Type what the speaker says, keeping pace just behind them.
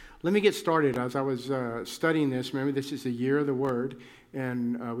Let me get started. As I was studying this, remember this is the year of the Word,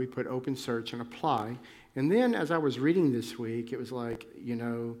 and we put open search and apply. And then as I was reading this week, it was like,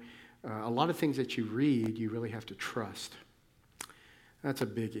 a lot of things that you read, you really have to trust. That's a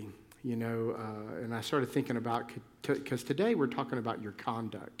biggie, and I started thinking about, because today we're talking about your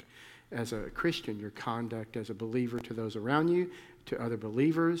conduct as a Christian, your conduct as a believer to those around you, to other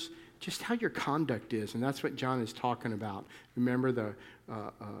believers, just how your conduct is. And that's what John is talking about. Remember,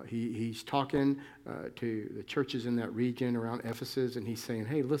 he's talking to the churches in that region around Ephesus, and he's saying,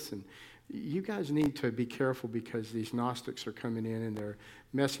 hey, listen, you guys need to be careful because these Gnostics are coming in and they're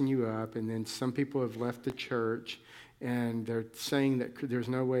messing you up. And then some people have left the church, and they're saying that there's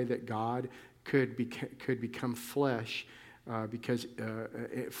no way that God could become flesh because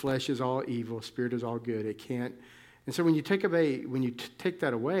flesh is all evil, spirit is all good. It can't. And so when you take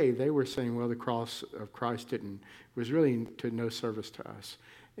that away, they were saying, well, the cross of Christ was really to no service to us.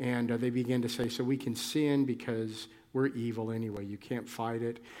 And they began to say, so we can sin because we're evil anyway. You can't fight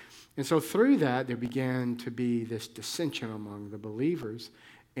it. And so through that, there began to be this dissension among the believers.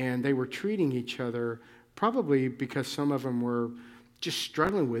 And they were treating each other probably because some of them were just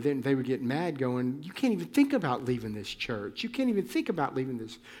struggling with it. And they would get mad going, you can't even think about leaving this church. You can't even think about leaving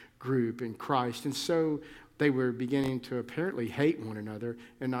this group in Christ. And so they were beginning to apparently hate one another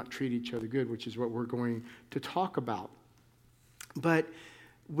and not treat each other good, which is what we're going to talk about. But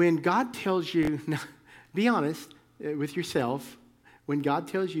when God tells you, now, be honest with yourself, when God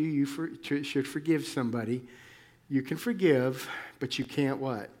tells you you should forgive somebody, you can forgive, but you can't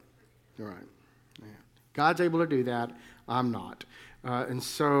what? All right. Yeah. God's able to do that. I'm not. And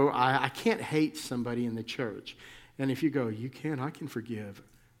so I can't hate somebody in the church. And if you go, you can, I can forgive.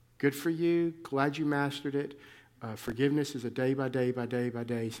 Good for you. Glad you mastered it. Forgiveness is a day by day by day by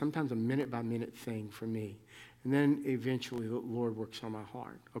day, sometimes a minute by minute thing for me. And then eventually the Lord works on my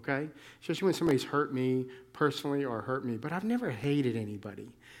heart, okay? Especially when somebody's hurt me personally or hurt me. But I've never hated anybody.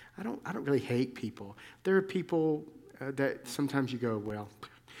 I don't really hate people. There are people that sometimes you go, well,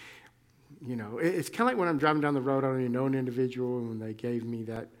 it's kind of like when I'm driving down the road, I don't even know an individual, and when they gave me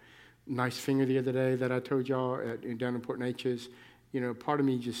that nice finger the other day that I told y'all down in Port Neches, part of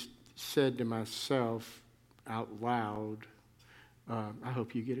me just said to myself out loud, I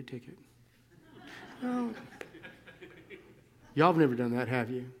hope you get a ticket. Well, y'all have never done that, have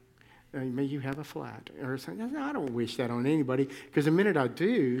you? May you have a flat or something. I don't wish that on anybody, because the minute I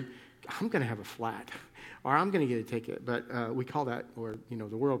do, I'm going to have a flat or I'm going to get a ticket. But we call that, or the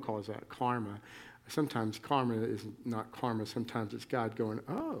world calls that karma. Sometimes karma is not karma. Sometimes it's God going,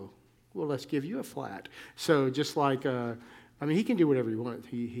 oh, well, let's give you a flat. So just like... he can do whatever he wants.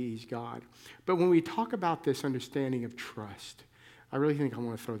 He's God. But when we talk about this understanding of trust, I really think I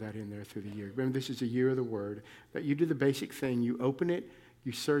want to throw that in there through the year. Remember, this is a year of the Word, that you do the basic thing. You open it,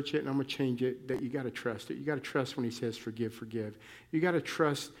 you search it, and I'm going to change it, that you got to trust it. You got to trust when he says forgive, forgive. You got to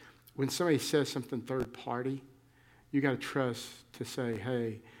trust when somebody says something third party. You got to trust to say,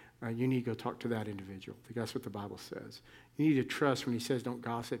 hey, you need to go talk to that individual. That's what the Bible says. You need to trust when he says don't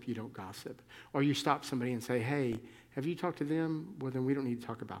gossip, you don't gossip. Or you stop somebody and say, hey, have you talked to them? Well, then we don't need to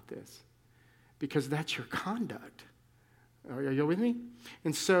talk about this. Because that's your conduct. Are you with me?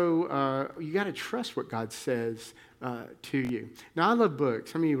 And so you got to trust what God says to you. Now, I love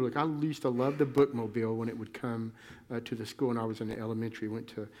books. Some of you look, I used to love the bookmobile when it would come to the school when I was in the elementary. Went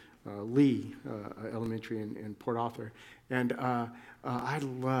to Lee Elementary in Port Arthur. And I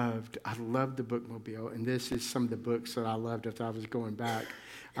loved the bookmobile. And this is some of the books that I loved as I was going back.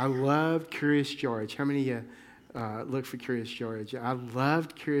 I loved Curious George. How many of you look for Curious George? I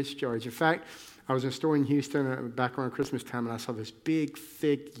loved Curious George. In fact, I was in a store in Houston back around Christmas time, and I saw this big,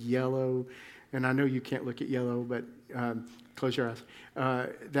 thick, yellow, and I know you can't look at yellow, but close your eyes.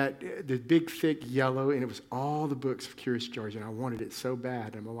 The big, thick yellow, and it was all the books of Curious George, and I wanted it so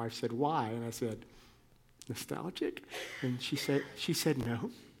bad. And my wife said, why? And I said, nostalgic? And she said no.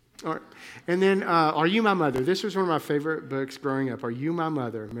 All right. And then, Are You My Mother? This was one of my favorite books growing up. Are You My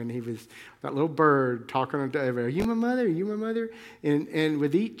Mother? I mean, he was that little bird talking on Are you my mother? Are you my mother? And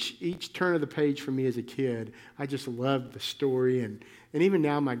with each turn of the page for me as a kid, I just loved the story. And even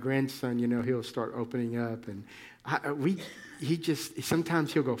now, my grandson, he'll start opening up. And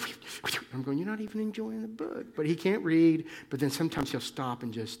sometimes he'll go, I'm going, you're not even enjoying the book. But he can't read. But then sometimes he'll stop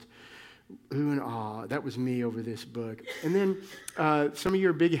and just... ooh and ah, that was me over this book. And then some of you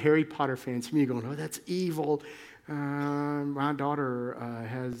are big Harry Potter fans. Some of you are going, oh, that's evil. My daughter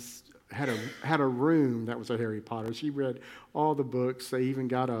had a room that was a Harry Potter. She read all the books. They even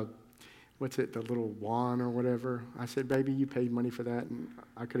got what's it, the little wand or whatever. I said, baby, you paid money for that, and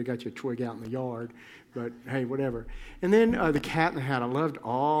I could have got you a twig out in the yard, but hey, whatever. And then the Cat in the Hat. I loved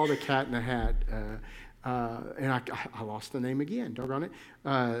all the Cat in the Hat. And I lost the name again, doggone it.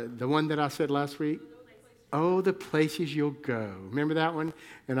 The one that I said last week. Oh, the places you'll go. Remember that one?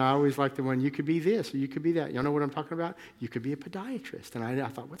 And I always liked the one, you could be this or you could be that. Y'all know what I'm talking about? You could be a podiatrist. And I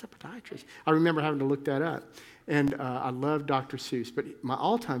thought, what's a podiatrist? I remember having to look that up. And I love Dr. Seuss. But my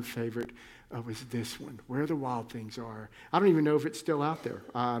all-time favorite was this one, Where the Wild Things Are. I don't even know if it's still out there.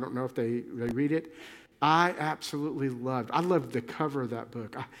 I don't know if they read it. I absolutely loved the cover of that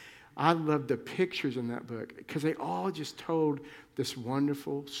book. I loved the pictures in that book because they all just told this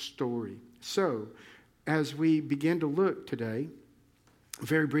wonderful story. So, as we begin to look today,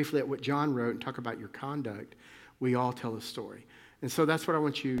 very briefly at what John wrote and talk about your conduct, we all tell a story. And so that's what I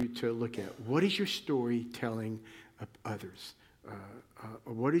want you to look at. What is your story telling others?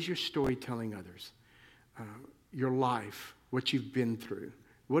 What is your story telling others? Your life, what you've been through.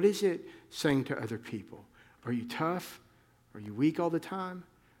 What is it saying to other people? Are you tough? Are you weak all the time?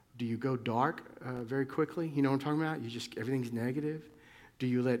 Do you go dark very quickly? You know what I'm talking about? Everything's negative. Do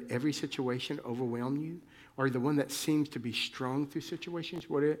you let every situation overwhelm you? Are you the one that seems to be strong through situations?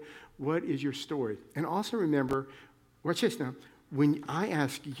 What is your story? And also remember, watch this now. When I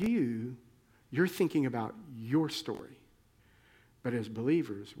ask you, you're thinking about your story. But as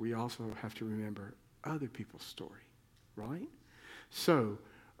believers, we also have to remember other people's story, right? So,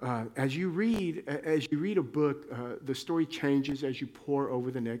 as you read a book, the story changes as you pore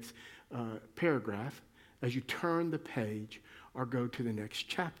over the next paragraph, as you turn the page or go to the next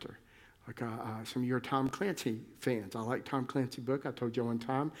chapter. Like some of you are Tom Clancy fans. I like Tom Clancy book. I told you one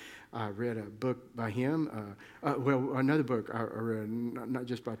time I read a book by him. Another book I read, not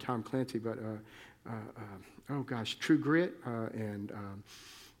just by Tom Clancy, but True Grit, and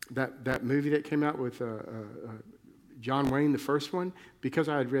that movie that came out with John Wayne, the first one. Because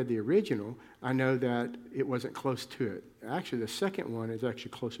I had read the original, I know that it wasn't close to it. Actually, the second one is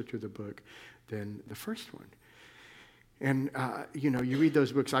actually closer to the book than the first one. And, you read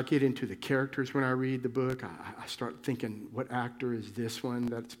those books. I get into the characters when I read the book. I start thinking, what actor is this one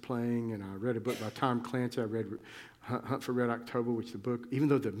that's playing? And I read a book by Tom Clancy. I read Hunt for Red October, which the book, even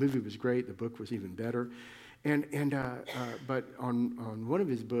though the movie was great, the book was even better. But on one of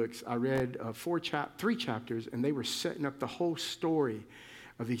his books, I read 3 chapters, and they were setting up the whole story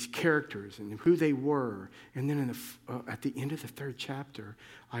of these characters and who they were. And then at the end of the 3rd chapter,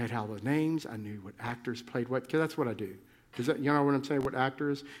 I had all the names. I knew what actors played what, because that's what I do. You know what I'm saying? What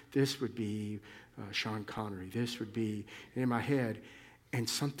actors? This would be Sean Connery. This would be in my head. And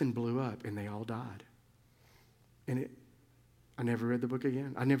something blew up, and they all died. And I never read the book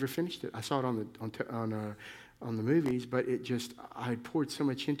again. I never finished it. I saw it on the movies, but I had poured so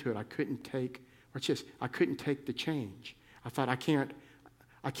much into it. I couldn't take the change. I thought, I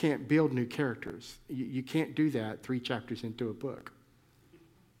can't build new characters. You can't do that 3 chapters into a book,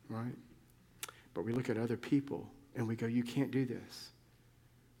 right? But we look at other people and we go, you can't do this.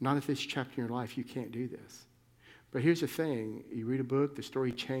 Not at this chapter in your life, you can't do this. But here's the thing. You read a book, the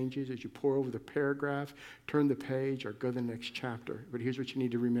story changes as you pour over the paragraph, turn the page, or go to the next chapter. But here's what you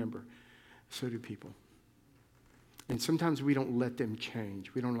need to remember. So do people. And sometimes we don't let them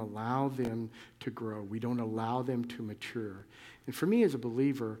change. We don't allow them to grow. We don't allow them to mature. And for me as a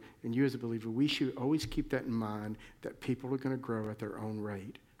believer, and you as a believer, we should always keep that in mind, that people are going to grow at their own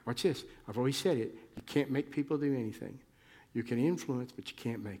rate. Watch this. I've always said it. You can't make people do anything. You can influence, but you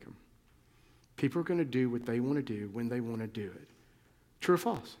can't make them. People are going to do what they want to do when they want to do it. True or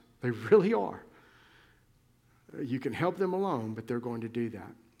false? They really are. You can help them along, but they're going to do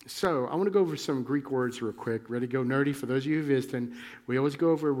that. So I want to go over some Greek words real quick. Ready to go nerdy? For those of you who visiting, we always go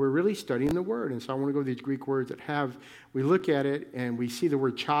over, we're really studying the word. And so I want to go over these Greek words we look at it and we see the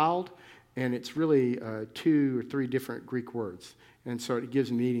word child, and it's really 2 or 3 different Greek words. And so it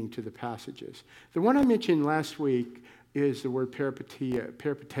gives meaning to the passages. The one I mentioned last week is the word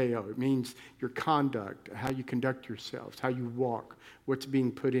peripateo. It means your conduct, how you conduct yourselves, how you walk, what's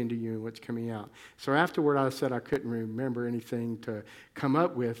being put into you and what's coming out. So afterward, I said I couldn't remember anything to come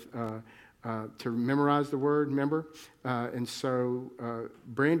up with to memorize the word, remember? And so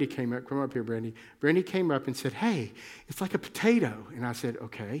Brandy came up. Come up here, Brandy. Brandy came up and said, hey, it's like a potato. And I said,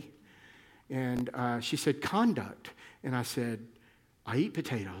 okay. And she said, conduct. And I said, I eat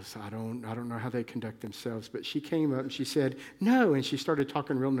potatoes. I don't know how they conduct themselves. But she came up and she said, no. And she started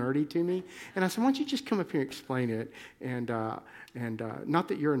talking real nerdy to me. And I said, why don't you just come up here and explain it? And not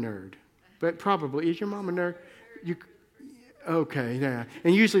that you're a nerd, but probably. Is your mom a nerd? Okay, yeah.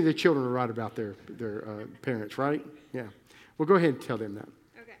 And usually the children are right about their parents, right? Yeah. Well, go ahead and tell them that.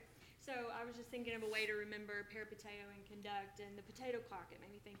 Okay. So thinking of a way to remember peripateo and conduct, and the potato clock, it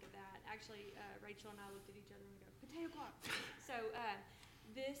made me think of that. Actually, Rachel and I looked at each other and we go, potato clock. So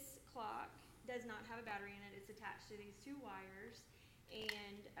this clock does not have a battery in it. It's attached to these two wires,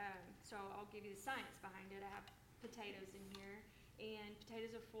 and so I'll give you the science behind it. I have potatoes in here, and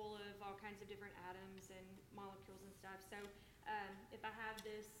potatoes are full of all kinds of different atoms and molecules and stuff. So if I have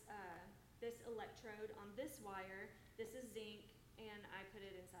this electrode on this wire, this is zinc, and I put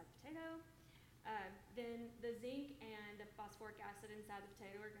it inside the potato. Then the zinc and the phosphoric acid inside the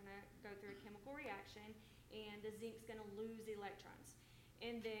potato are going to go through a chemical reaction, and the zinc's going to lose electrons.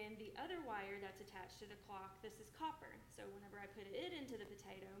 And then the other wire that's attached to the clock, this is copper. So whenever I put it into the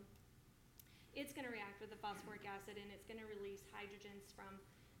potato, it's going to react with the phosphoric acid, and it's going to release hydrogens from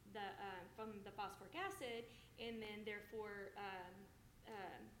the phosphoric acid, and then therefore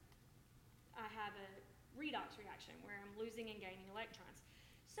I have a redox reaction where I'm losing and gaining electrons.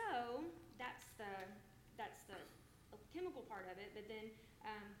 So that's the chemical part of it, but then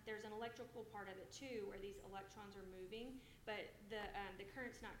there's an electrical part of it too, where these electrons are moving, but the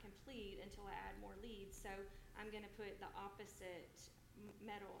current's not complete until I add more leads. So I'm going to put the opposite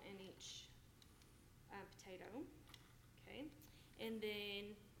metal in each potato. Okay, and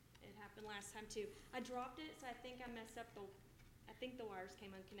then it happened last time too. I dropped it, so I think I messed up I think the wires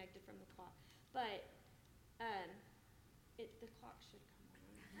came unconnected from the clock, but the clock should come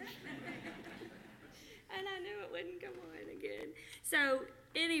on. And I knew it wouldn't come on again. So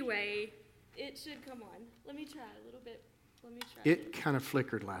anyway, it should come on. Let me try a little bit. It kind of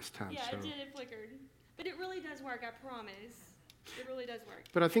flickered last time. Yeah, it did. It flickered. But it really does work, I promise. It really does work.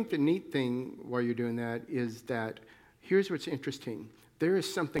 But I think the neat thing while you're doing that is that here's what's interesting. There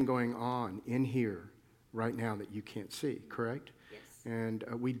is something going on in here right now that you can't see, correct? Yes. And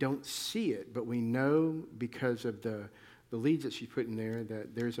we don't see it, but we know because of the leads that she put in there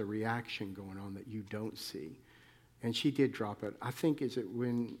that there's a reaction going on that you don't see. And she did drop it. I think, is it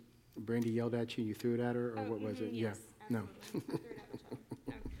when Brandy yelled at you, you threw it at her, or what was it? Yes, yeah. Absolutely. No.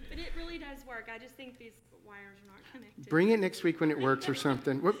 But it really does work. I just think these wires are not connected. Bring it next week when it works or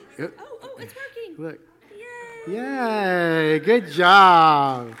something. Oh, it's working. Look. Yay. Yay. Good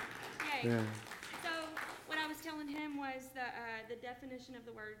job. Yay. Yeah. So what I was telling him was the definition of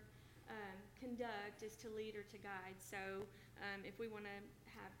the word conduct is to lead or to guide. So if we want to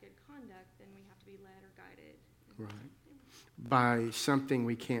have good conduct, then we have to be led or guided. Right. By something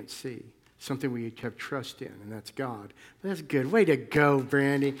we can't see, something we have trust in, and that's God. That's good. Way to go,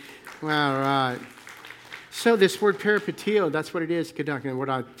 Brandy. All right. So this word peripateo, that's what it is, conduct.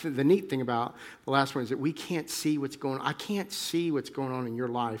 And the neat thing about the last one is that we can't see what's going on. I can't see what's going on in your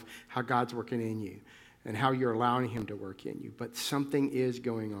life, how God's working in you, and how you're allowing him to work in you. But something is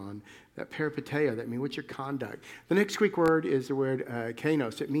going on. That peripateo, that means what's your conduct? The next Greek word is the word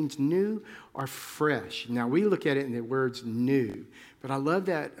kainos. It means new or fresh. Now, we look at it in the words new. But I love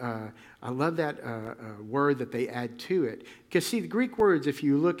that word that they add to it. Because, see, the Greek words, if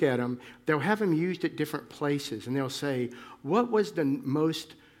you look at them, they'll have them used at different places. And they'll say, what was the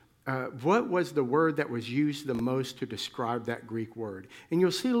word that was used the most to describe that Greek word? And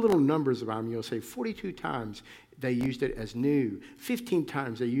you'll see little numbers about them. You'll say 42 times they used it as new, 15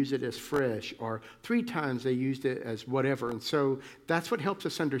 times they used it as fresh, or 3 times they used it as whatever. And so that's what helps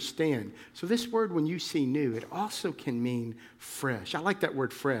us understand. So this word, when you see new, it also can mean fresh. I like that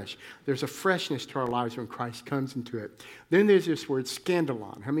word fresh. There's a freshness to our lives when Christ comes into it. Then there's this word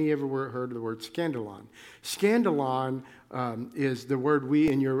scandalon. How many ever heard of the word scandalon? Scandalon is the word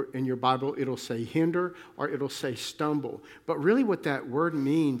in your Bible, it'll say hinder or it'll say stumble. But really what that word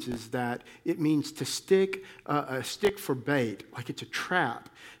means is that it means to stick a stick for bait, like it's a trap.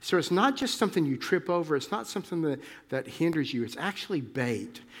 So it's not just something you trip over. It's not something that hinders you. It's actually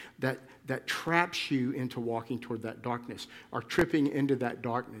bait that traps you into walking toward that darkness or tripping into that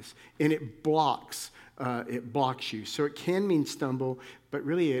darkness. And it blocks you. So it can mean stumble, but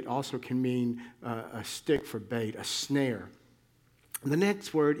really it also can mean a stick for bait, a snare. The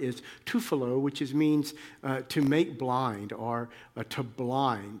next word is tufalo, which means to make blind or to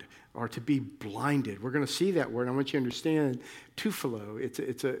blind or to be blinded. We're going to see that word. I want you to understand tufalo.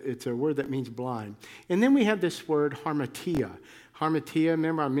 It's a word that means blind. And then we have this word harmatia. Harmatia,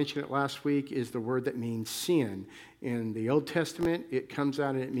 remember I mentioned it last week, is the word that means sin. In the Old Testament, it comes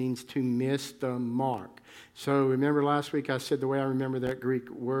out and it means to miss the mark. So remember last week I said the way I remember that Greek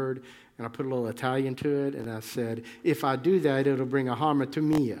word, and I put a little Italian to it, and I said, if I do that, it'll bring a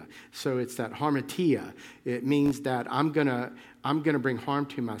harmatomia. So it's that harmatia. It means that I'm going to I'm going to bring harm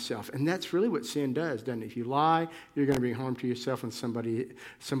to myself. And that's really what sin does, doesn't it? If you lie, you're going to bring harm to yourself and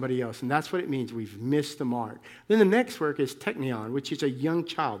somebody else. And that's what it means. We've missed the mark. Then the next word is teknion, which is a young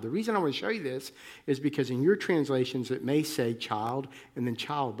child. The reason I want to show you this is because in your translations, it may say child and then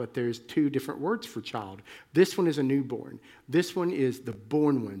child, but there's two different words for child. This one is a newborn. This one is the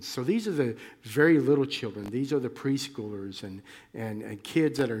born ones. So these are the very little children. These are the preschoolers and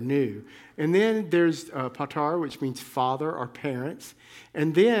kids that are new. And then there's patar, which means father or parents.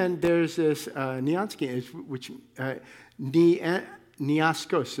 And then there's this nianskin, which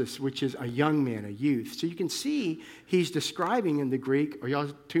niaskosis, which is a young man, a youth. So you can see he's describing in the Greek. Are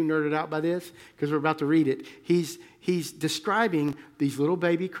y'all too nerded out by this? Because we're about to read it. He's describing these little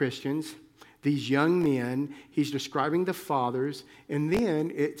baby Christians, these young men. He's describing the fathers. And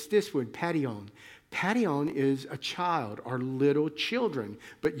then it's this word, pation. Pation is a child or little children,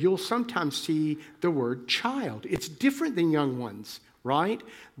 but you'll sometimes see the word child. It's different than young ones, right?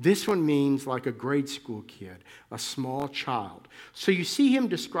 This one means like a grade school kid, a small child. So you see him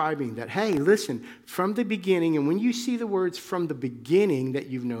describing that, hey, listen, from the beginning, and when you see the words from the beginning that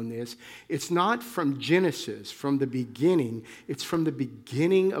you've known this, it's not from Genesis, from the beginning. It's from the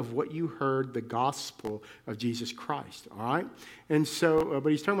beginning of what you heard, the gospel of Jesus Christ, all right? And so,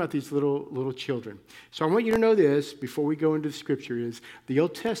 but he's talking about these little children. So I want you to know this before we go into the scripture is the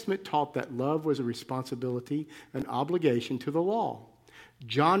Old Testament taught that love was a responsibility, an obligation to the law.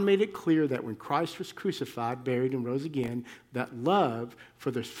 John made it clear that when Christ was crucified, buried, and rose again, that love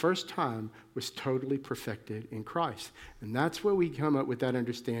for the first time was totally perfected in Christ. And that's where we come up with that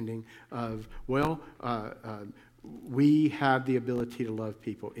understanding of, we have the ability to love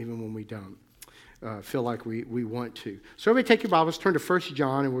people even when we don't feel like we want to. So everybody take your Bibles, turn to 1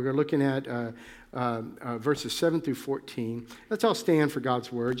 John, and we're looking at verses 7 through 14. Let's all stand for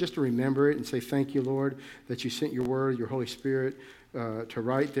God's word, just to remember it and say, thank you, Lord, that you sent your word, your Holy Spirit, to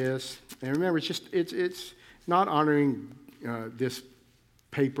write this. And remember, it's not honoring this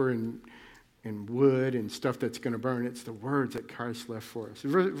paper and wood and stuff that's going to burn. It's the words that Christ left for us.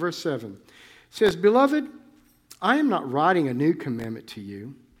 Verse 7 says, Beloved, I am not writing a new commandment to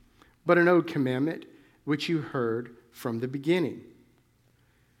you, but an old commandment which you heard from the beginning.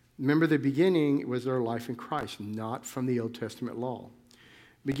 Remember, the beginning was their life in Christ, not from the Old Testament law.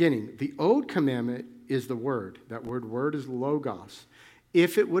 Beginning. The old commandment is the word. That word is logos.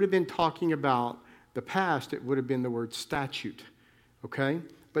 If it would have been talking about the past, it would have been the word statute. Okay?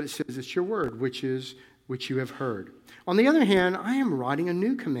 But it says it's your word, which you have heard. On the other hand, I am writing a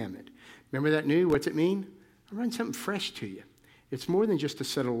new commandment. Remember that new? What's it mean? I'm writing something fresh to you. It's more than just a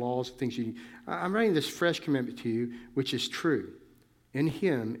set of laws and things you. I'm writing this fresh commandment to you, which is true in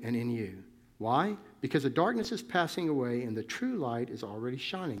him and in you. Why? Because the darkness is passing away and the true light is already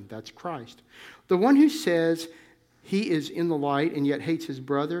shining. That's Christ. The one who says he is in the light and yet hates his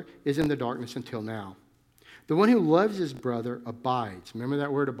brother is in the darkness until now. The one who loves his brother abides. Remember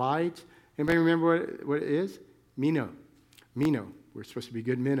that word abides? Anybody remember what it is? Mino. We're supposed to be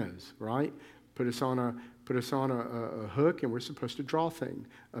good minnows, right? Put us on a hook and we're supposed to draw things.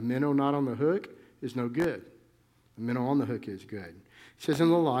 A minnow not on the hook is no good. A minnow on the hook is good. It says in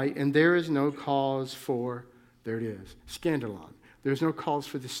the light, and there is no cause for, there it is, scandalon. There's no cause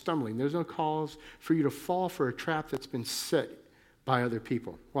for the stumbling. There's no cause for you to fall for a trap that's been set by other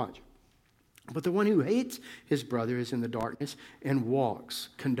people. Watch. But the one who hates his brother is in the darkness and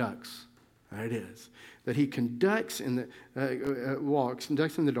conducts. There it is. That he conducts in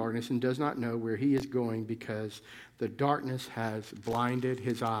the darkness and does not know where he is going because the darkness has blinded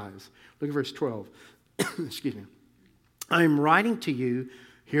his eyes. Look at verse 12. Excuse me. I am writing to you,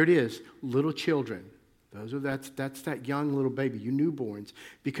 here it is, little children. That's that young little baby, you newborns,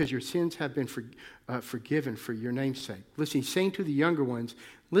 because your sins have been forgiven for your name's sake. Listen, he's saying to the younger ones,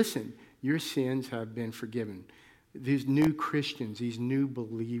 listen, your sins have been forgiven. These new Christians, these new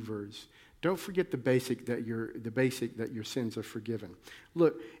believers, don't forget the basic that your sins are forgiven.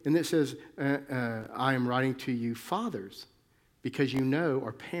 Look, and it says, I am writing to you, fathers, because you know,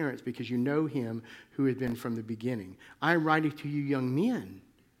 or parents, because you know him who had been from the beginning. I am writing to you, young men,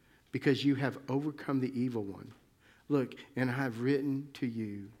 because you have overcome the evil one. Look, and I have written to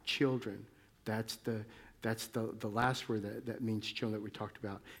you, children. That's the last word that means children that we talked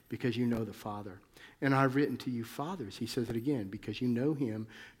about, because you know the Father. And I've written to you, fathers, he says it again, because you know him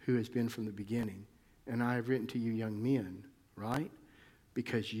who has been from the beginning. And I have written to you, young men, right?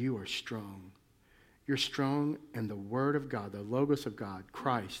 Because you are strong. You're strong, and the word of God, the logos of God,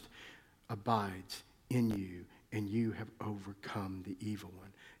 Christ, abides in you, and you have overcome the evil one.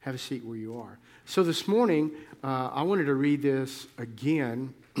 Have a seat where you are. So this morning, I wanted to read this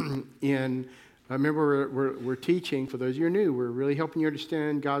again in I remember we're teaching, for those of you who are new, we're really helping you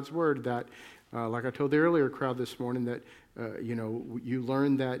understand God's Word that, like I told the earlier crowd this morning, that, you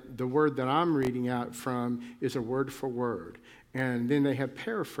learn that the word that I'm reading out from is a word for word. And then they have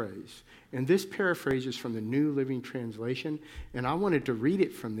paraphrase. And this paraphrase is from the New Living Translation. And I wanted to read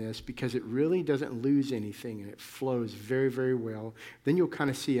it from this because it really doesn't lose anything and it flows very, very well. Then you'll kind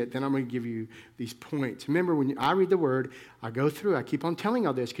of see it. Then I'm going to give you these points. Remember, when I read the word, I go through, I keep on telling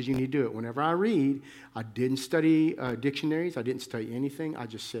all this because you need to do it. Whenever I read, I didn't study dictionaries. I didn't study anything. I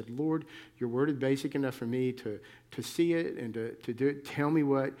just said, Lord, your word is basic enough for me to see it and to do it. Tell me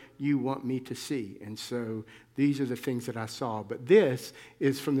what you want me to see. And so these are the things that I saw. But this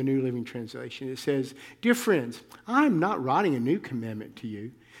is from the New Living Translation. It says, "Dear friends, I'm not writing a new commandment to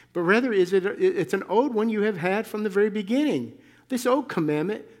you, but rather it's an old one you have had from the very beginning. This old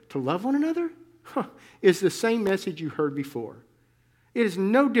commandment to love one another is the same message you heard before. It is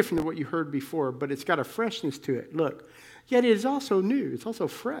no different than what you heard before, but it's got a freshness to it. Look, yet it is also new. It's also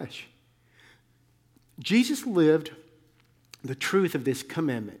fresh. Jesus lived the truth of this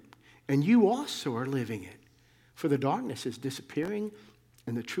commandment, and you also are living it. For the darkness is disappearing,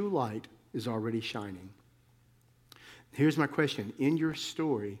 and the true light is already shining." Here's my question. In your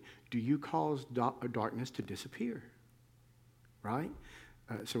story, do you cause darkness to disappear? Right?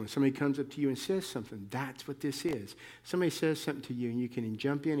 So when somebody comes up to you and says something, that's what this is. Somebody says something to you, and you can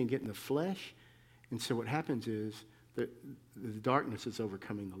jump in and get in the flesh. And so what happens is that the darkness is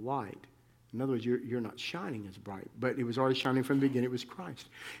overcoming the light. In other words, you're not shining as bright, but it was already shining from the beginning. It was Christ.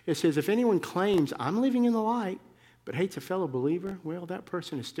 It says, if anyone claims, I'm living in the light, but hates a fellow believer, well, that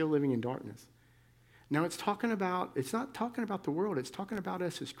person is still living in darkness. Now, it's not talking about the world. It's talking about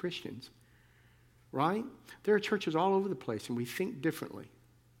us as Christians, right? There are churches all over the place, and we think differently.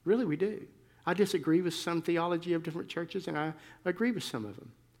 Really, we do. I disagree with some theology of different churches, and I agree with some of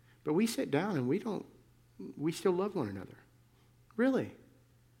them. But we sit down, and we still love one another. Really.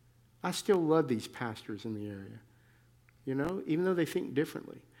 I still love these pastors in the area, even though they think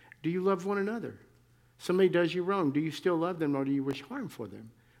differently. Do you love one another? Somebody does you wrong. Do you still love them, or do you wish harm for them?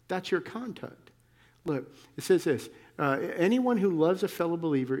 That's your conduct. Look, it says this. Anyone who loves a fellow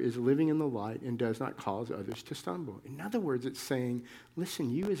believer is living in the light and does not cause others to stumble. In other words, it's saying, listen,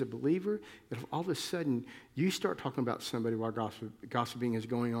 you as a believer, if all of a sudden you start talking about somebody while gossiping is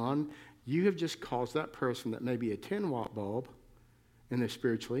going on, you have just caused that person that may be a 10-watt bulb, and they're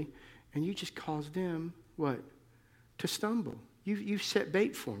spiritually, and you just caused them, what? To stumble. You've set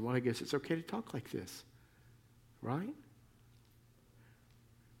bait for them. Well, I guess it's okay to talk like this. Right?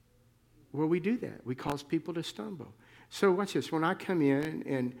 Well, we do that. We cause people to stumble. So watch this. When I come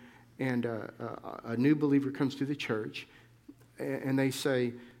in and a new believer comes to the church and they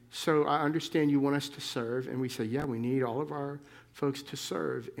say, so I understand you want us to serve. And we say, yeah, we need all of our folks to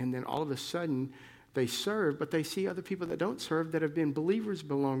serve. And then all of a sudden they serve, but they see other people that don't serve that have been believers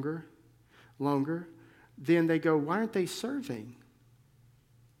longer. Then they go, why aren't they serving?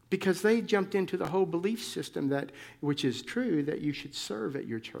 Because they jumped into the whole belief system which is true, that you should serve at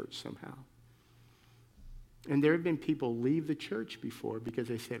your church somehow. And there have been people leave the church before because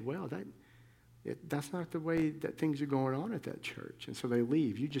they said, well, that's not the way that things are going on at that church. And so they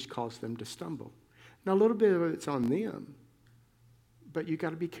leave. You just cause them to stumble. Now, a little bit of it's on them, but you got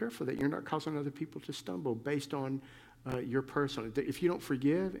to be careful that you're not causing other people to stumble based on your personal. If you don't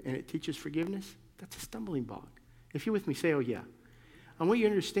forgive and it teaches forgiveness, that's a stumbling block. If you're with me, say, oh, yeah. I want you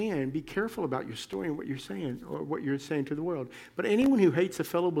to understand, be careful about your story and what you're saying or what you're saying to the world. But anyone who hates a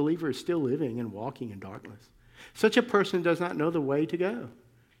fellow believer is still living and walking in darkness. Such a person does not know the way to go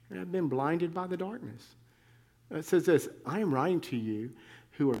and have been blinded by the darkness. It says this, I am writing to you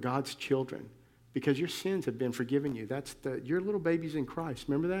who are God's children because your sins have been forgiven you. You're little babies in Christ.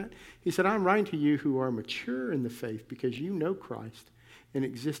 Remember that? He said, I'm writing to you who are mature in the faith because you know Christ and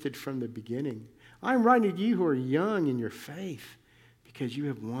existed from the beginning. I'm writing to you who are young in your faith because you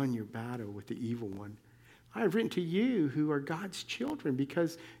have won your battle with the evil one. I have written to you who are God's children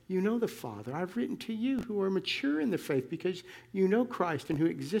because you know the Father. I've written to you who are mature in the faith because you know Christ and who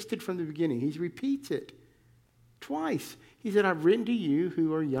existed from the beginning. He repeats it twice. He said, I've written to you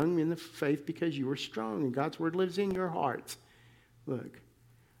who are young in the faith because you are strong and God's word lives in your hearts. Look.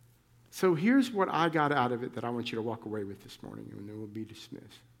 So here's what I got out of it that I want you to walk away with this morning, and then we'll be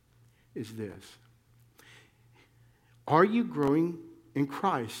dismissed, is this. Are you growing in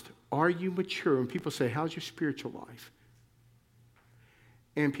Christ? Are you mature? And people say, how's your spiritual life?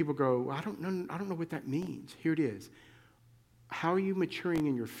 And people go, I don't know what that means. Here it is. How are you maturing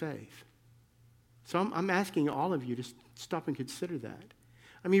in your faith? So I'm asking all of you to stop and consider that.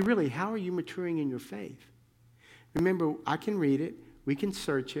 I mean, really, how are you maturing in your faith? Remember, I can read it. We can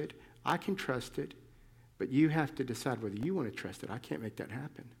search it. I can trust it, but you have to decide whether you want to trust it. I can't make that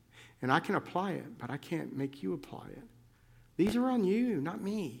happen. And I can apply it, but I can't make you apply it. These are on you, not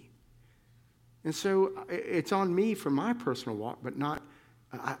me. And so it's on me for my personal walk, but not,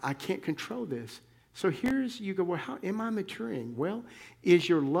 I can't control this. So you go, well, how am I maturing? Well, is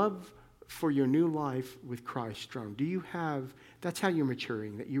your love for your new life with Christ strong? That's how you're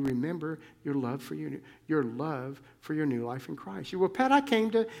maturing, that you remember your love for your new life in Christ. Well, Pat, I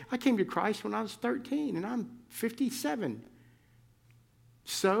came to Christ when I was 13, and I'm 57.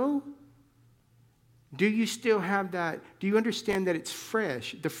 So, do you still have that? Do you understand that it's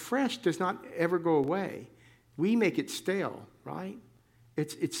fresh? The fresh does not ever go away. We make it stale, right?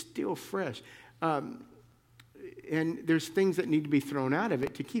 It's still fresh. And there's things that need to be thrown out of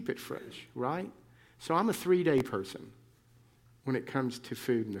it to keep it fresh, right? So I'm a 3-day person when it comes to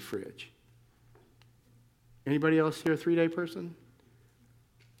food in the fridge. Anybody else here a 3-day person?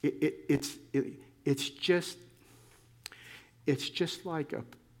 It's just like a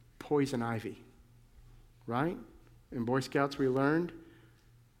poison ivy, right? In Boy Scouts we learned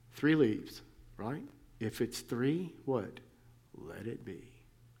 3 leaves, right? If it's 3, what? Let it be.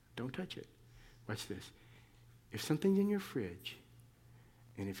 Don't touch it. Watch this. If something's in your fridge,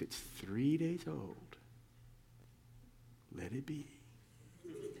 and if it's 3 days old, let it be.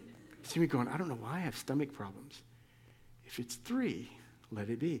 See me going, I don't know why I have stomach problems. If it's 3, let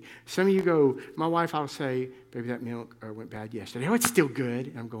it be. Some of you go, my wife, I'll say, baby, that milk went bad yesterday. Oh, it's still good.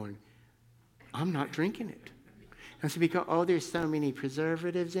 And I'm going, I'm not drinking it. And so because, there's so many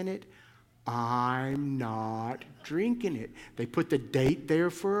preservatives in it. I'm not drinking it. They put the date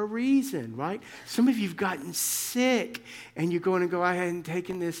there for a reason, right? Some of you have gotten sick, and you're going to go, I hadn't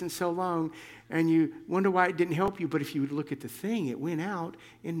taken this in so long, and you wonder why it didn't help you. But if you would look at the thing, it went out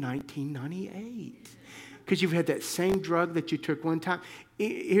in 1998. Because you've had that same drug that you took one time.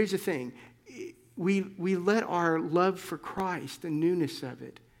 Here's the thing. We let our love for Christ, the newness of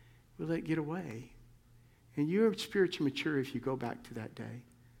it, we let it get away. And you're spiritually mature if you go back to that day.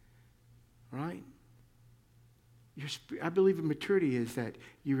 Right? I believe maturity is that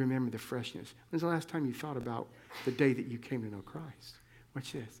you remember the freshness. When's the last time you thought about the day that you came to know Christ?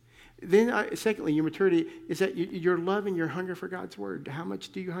 Watch this. Then, secondly, your maturity is that your love and your hunger for God's word. How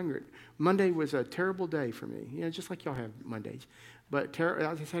much do you hunger it? Monday was a terrible day for me. Just like y'all have Mondays. But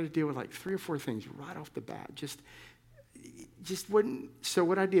I just had to deal with like 3 or 4 things right off the bat. Just wouldn't. So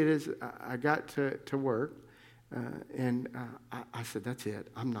what I did is I got to work, and I said, that's it.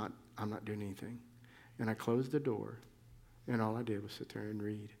 I'm not doing anything. And I closed the door, and all I did was sit there and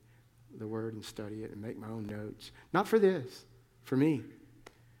read the word and study it and make my own notes. Not for this, for me.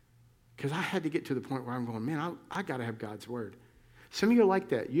 Because I had to get to the point where I'm going, man, I got to have God's word. Some of you are like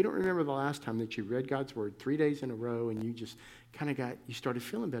that. You don't remember the last time that you read God's word 3 days in a row, and you just kind of you started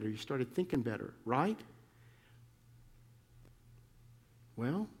feeling better. You started thinking better, right?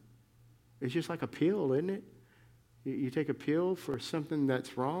 Well, it's just like a pill, isn't it? You take a pill for something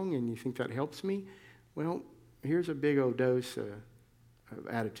that's wrong and you think that helps me. Well, here's a big old dose of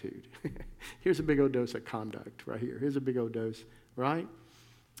attitude. Here's a big old dose of conduct right here. Here's a big old dose, right?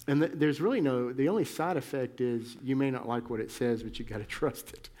 And there's really the only side effect is you may not like what it says, but you got to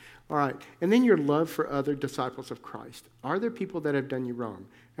trust it. All right. And then your love for other disciples of Christ. Are there people that have done you wrong?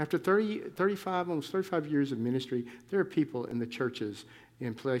 After almost 35 years of ministry, there are people in the churches,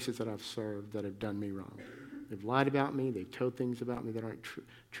 in places that I've served, that have done me wrong. They've lied about me. They've told things about me that aren't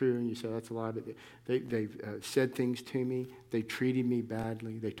true, and you say, that's a lie. But they've said things to me. They treated me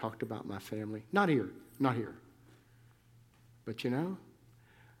badly. They talked about my family. Not here. But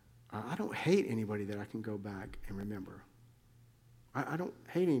I don't hate anybody that I can go back and remember. I don't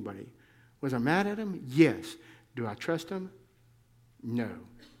hate anybody. Was I mad at them? Yes. Do I trust them? No.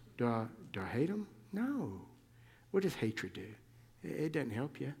 Do I hate them? No. What does hatred do? It doesn't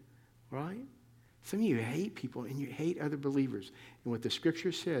help you, right? Some of you hate people and you hate other believers. And what the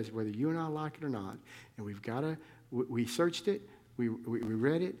scripture says, whether you and I like it or not, and we searched it, we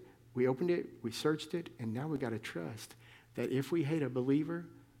read it, we opened it, we searched it, and now we got to trust that if we hate a believer,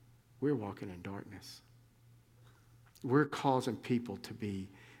 we're walking in darkness. We're causing people to be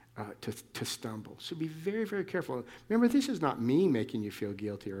to stumble. So be very, very careful. Remember, this is not me making you feel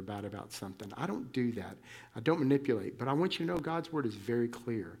guilty or bad about something. I don't do that. I don't manipulate. But I want you to know God's word is very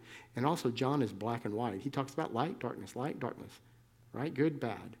clear. And also, John is black and white. He talks about light, darkness, right? Good,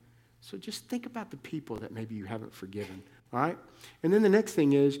 bad. So just think about the people that maybe you haven't forgiven, all right? And then the next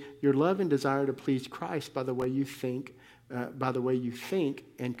thing is your love and desire to please Christ by the way you think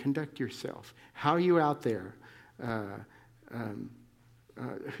and conduct yourself. How are you out there?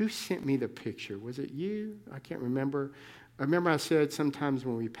 who sent me the picture? Was it you? I can't remember. I remember I said sometimes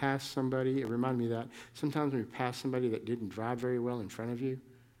when we pass somebody, it reminded me of that, sometimes when we pass somebody that didn't drive very well in front of you,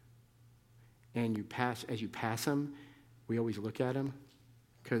 and as you pass them, we always look at them.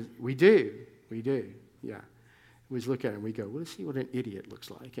 Because we do, yeah. We always look at them, we go, well, let's see what an idiot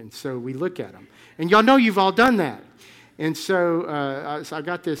looks like. And so we look at them. And y'all know you've all done that. And so, I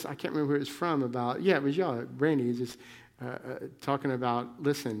got this, I can't remember who it was from, it was y'all, Brandy, is just talking about,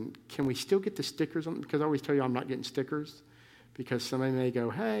 listen, can we still get the stickers on? Because I always tell you I'm not getting stickers. Because somebody may go,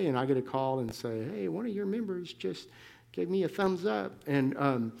 hey, and I get a call and say, hey, one of your members just gave me a thumbs up. And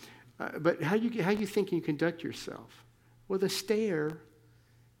but how you think you conduct yourself? Well, the stare,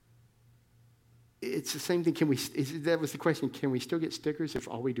 it's the same thing. That was the question. Can we still get stickers if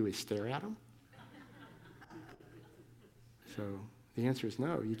all we do is stare at them? So the answer is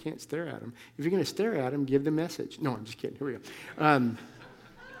no. You can't stare at them. If you're going to stare at them, give the message. No, I'm just kidding. Here we go.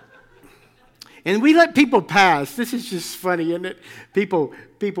 And we let people pass. This is just funny, isn't it? People,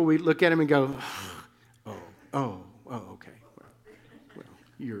 we look at them and go, oh, okay. Well,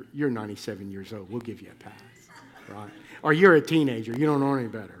 you're 97 years old. We'll give you a pass, right? Or you're a teenager. You don't know any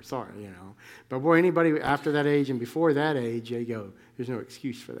better. Sorry, But boy, anybody after that age and before that age, they go, there's no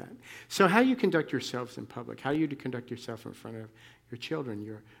excuse for that. So how you conduct yourselves in public, how you conduct yourself in front of your children,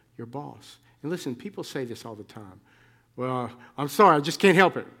 your boss. And listen, people say this all the time. Well, I'm sorry, I just can't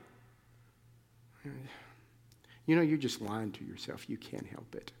help it. You're just lying to yourself. You can't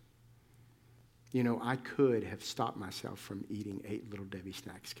help it. I could have stopped myself from eating 8 Little Debbie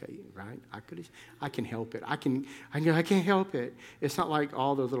snacks, Kate, right? I can help it. I can't help it. It's not like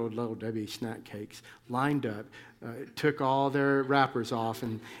all those Little Debbie snack cakes lined up, took all their wrappers off,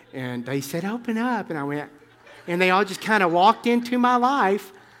 and they said, open up. And I went, and they all just kind of walked into my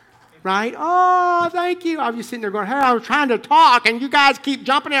life, right? Oh, thank you. I was just sitting there going, hey, I was trying to talk, and you guys keep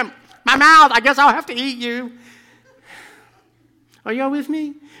jumping in my mouth. I guess I'll have to eat you. Are y'all with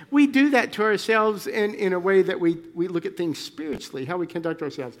me? We do that to ourselves in a way that we look at things spiritually, how we conduct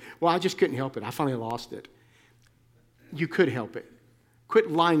ourselves. Well, I just couldn't help it. I finally lost it. You could help it.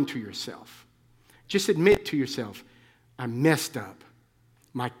 Quit lying to yourself. Just admit to yourself, I messed up.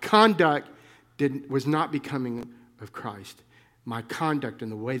 My conduct was not becoming of Christ. My conduct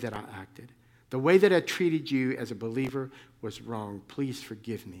and the way that I acted, the way that I treated you as a believer was wrong. Please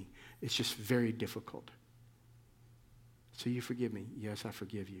forgive me. It's just very difficult. So you forgive me? Yes, I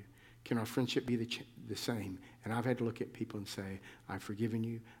forgive you. Can our friendship be the same? And I've had to look at people and say, I've forgiven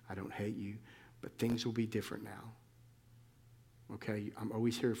you. I don't hate you. But things will be different now. Okay? I'm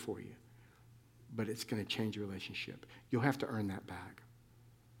always here for you. But it's going to change your relationship. You'll have to earn that back.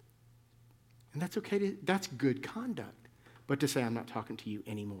 And that's okay. That's good conduct. But to say, I'm not talking to you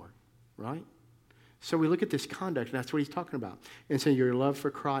anymore. Right? So we look at this conduct, and that's what he's talking about. And so your love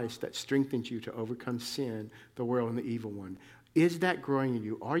for Christ that strengthens you to overcome sin, the world, and the evil one. Is that growing in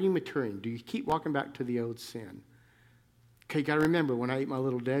you? Are you maturing? Do you keep walking back to the old sin? Okay, you got to remember, when I ate my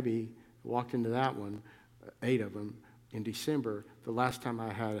Little Debbie, walked into that one, 8 of them, in December, the last time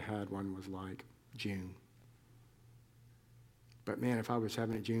I had one was like June. But man, if I was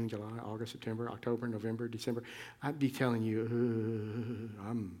having it June, July, August, September, October, November, December, I'd be telling you,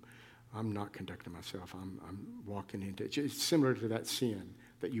 I'm not conducting myself. I'm walking into it. It's similar to that sin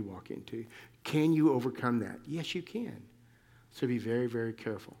that you walk into. Can you overcome that? Yes, you can. So be very, very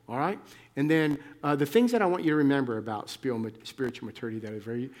careful. All right? And then the things that I want you to remember about spiritual maturity that are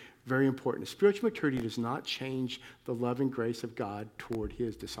very, very important. Spiritual maturity does not change the love and grace of God toward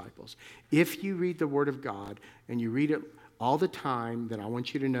his disciples. If you read the Word of God and you read it all the time, then I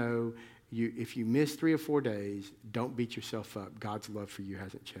want you to know if you miss 3 or 4 days, don't beat yourself up. God's love for you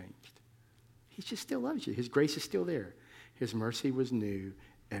hasn't changed. He just still loves you. His grace is still there. His mercy was new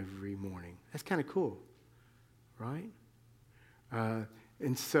every morning. That's kind of cool, right?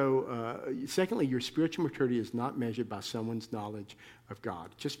 And so, secondly, your spiritual maturity is not measured by someone's knowledge of God.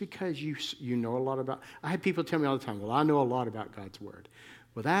 Just because you know a lot about, I have people tell me all the time, well, I know a lot about God's Word.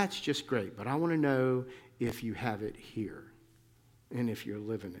 Well, that's just great, but I want to know if you have it here and if you're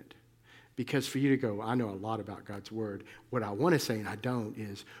living it. Because for you to go, I know a lot about God's Word, what I want to say, and I don't,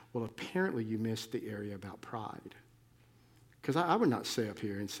 is, well, apparently you missed the area about pride. Because I would not say up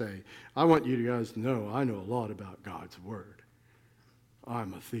here and say, I want you guys to know I know a lot about God's Word.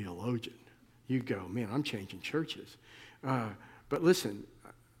 I'm a theologian. You go, man, I'm changing churches. But listen,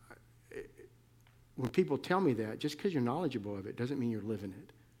 when people tell me that, just because you're knowledgeable of it doesn't mean you're living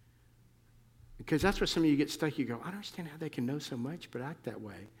it. Because that's where some of you get stuck. You go, I don't understand how they can know so much but act that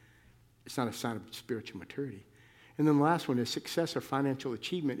way. It's not a sign of spiritual maturity. And then the last one is success or financial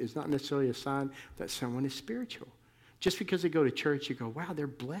achievement is not necessarily a sign that someone is spiritual. Just because they go to church, you go, wow, they're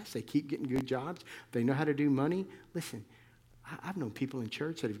blessed. They keep getting good jobs. They know how to do money. Listen, I've known people in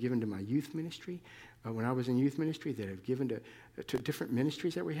church that have given to my youth ministry, when I was in youth ministry, that have given to different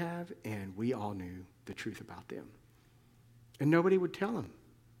ministries that we have, and we all knew the truth about them. And nobody would tell them.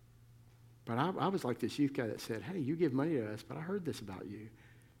 But I was like this youth guy that said, hey, you give money to us, but I heard this about you.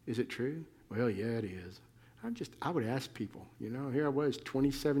 Is it true? Well, yeah, it is. I would ask people, here I was,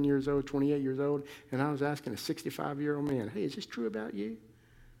 27 years old, 28 years old, and I was asking a 65-year-old man, hey, is this true about you?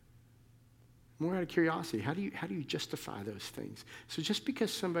 More out of curiosity, how do you justify those things? So just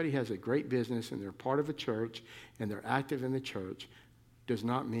because somebody has a great business and they're part of a church and they're active in the church does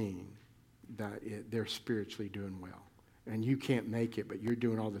not mean that they're spiritually doing well. And you can't make it, but you're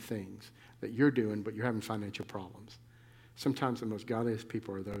doing all the things that you're doing, but you're having financial problems. Sometimes the most godliest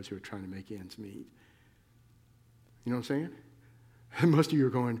people are those who are trying to make ends meet. You know what I'm saying? And most of you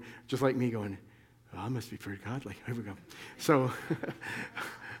are going, just like me, going, oh, I must be pretty godly. Here we go. So,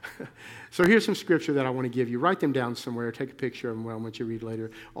 so here's some scripture that I want to give you. Write them down somewhere. Take a picture of them. I want you to read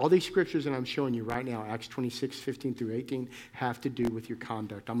later. All these scriptures that I'm showing you right now, Acts 26, 15 through 18, have to do with your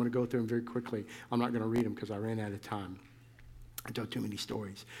conduct. I'm going to go through them very quickly. I'm not going to read them because I ran out of time. I told too many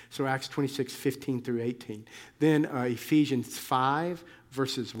stories. So Acts 26, 15 through 18. Then Ephesians 5,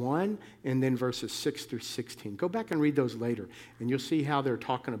 verses 1, and then verses 6 through 16. Go back and read those later, and you'll see how they're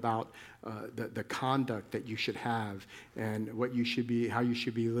talking about the conduct that you should have and what you should be, how you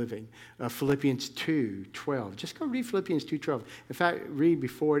should be living. Philippians 2, 12. Just go read Philippians 2, 12. In fact, read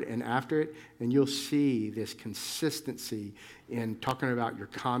before it and after it, and you'll see this consistency in talking about your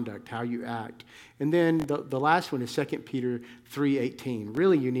conduct, how you act. And then the last one is 2 Peter 3, 18.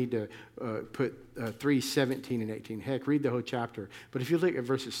 Really, you need to put 3, 17, and 18. Heck, read the whole chapter. But if you look at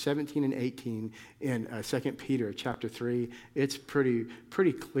verses 17 and 18 in 2 Peter chapter 3, it's pretty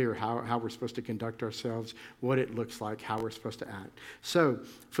clear how we're supposed to conduct ourselves, what it looks like, how we're supposed to act. So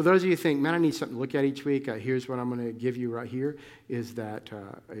for those of you who think, man, I need something to look at each week, here's what I'm going to give you right here, is that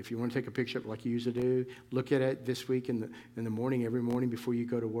if you want to take a picture of it like you usually do, look at it this week in the morning, every morning before you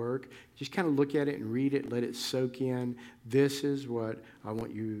go to work. Just kind of look at it and read it, let it soak in. This is what I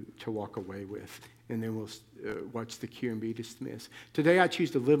want you to walk away with. And then we'll watch the cue and be dismissed. Today I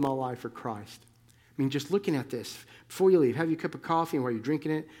choose to live my life for Christ. I mean, just looking at this, before you leave, have your cup of coffee, and while you're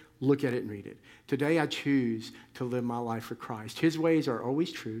drinking it, look at it and read it. Today I choose to live my life for Christ. His ways are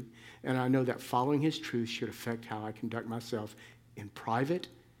always true, and I know that following his truth should affect how I conduct myself in private,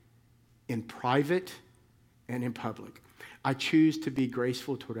 and in public. I choose to be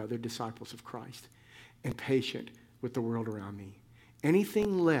graceful toward other disciples of Christ and patient with the world around me.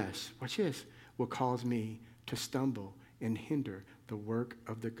 Anything less, watch this, will cause me to stumble and hinder the work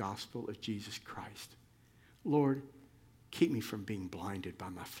of the gospel of Jesus Christ. Lord, keep me from being blinded by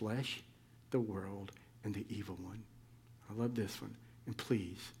my flesh, the world, and the evil one. I love this one. And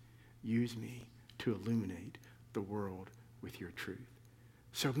please use me to illuminate the world with your truth.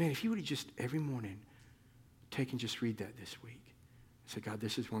 So, man, if you would have just every morning take and just read that this week. Say, God,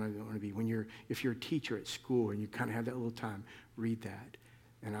 this is what I want to be. If you're a teacher at school and you kind of have that little time, read that.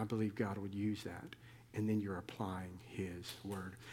 And I believe God would use that. And then you're applying his word.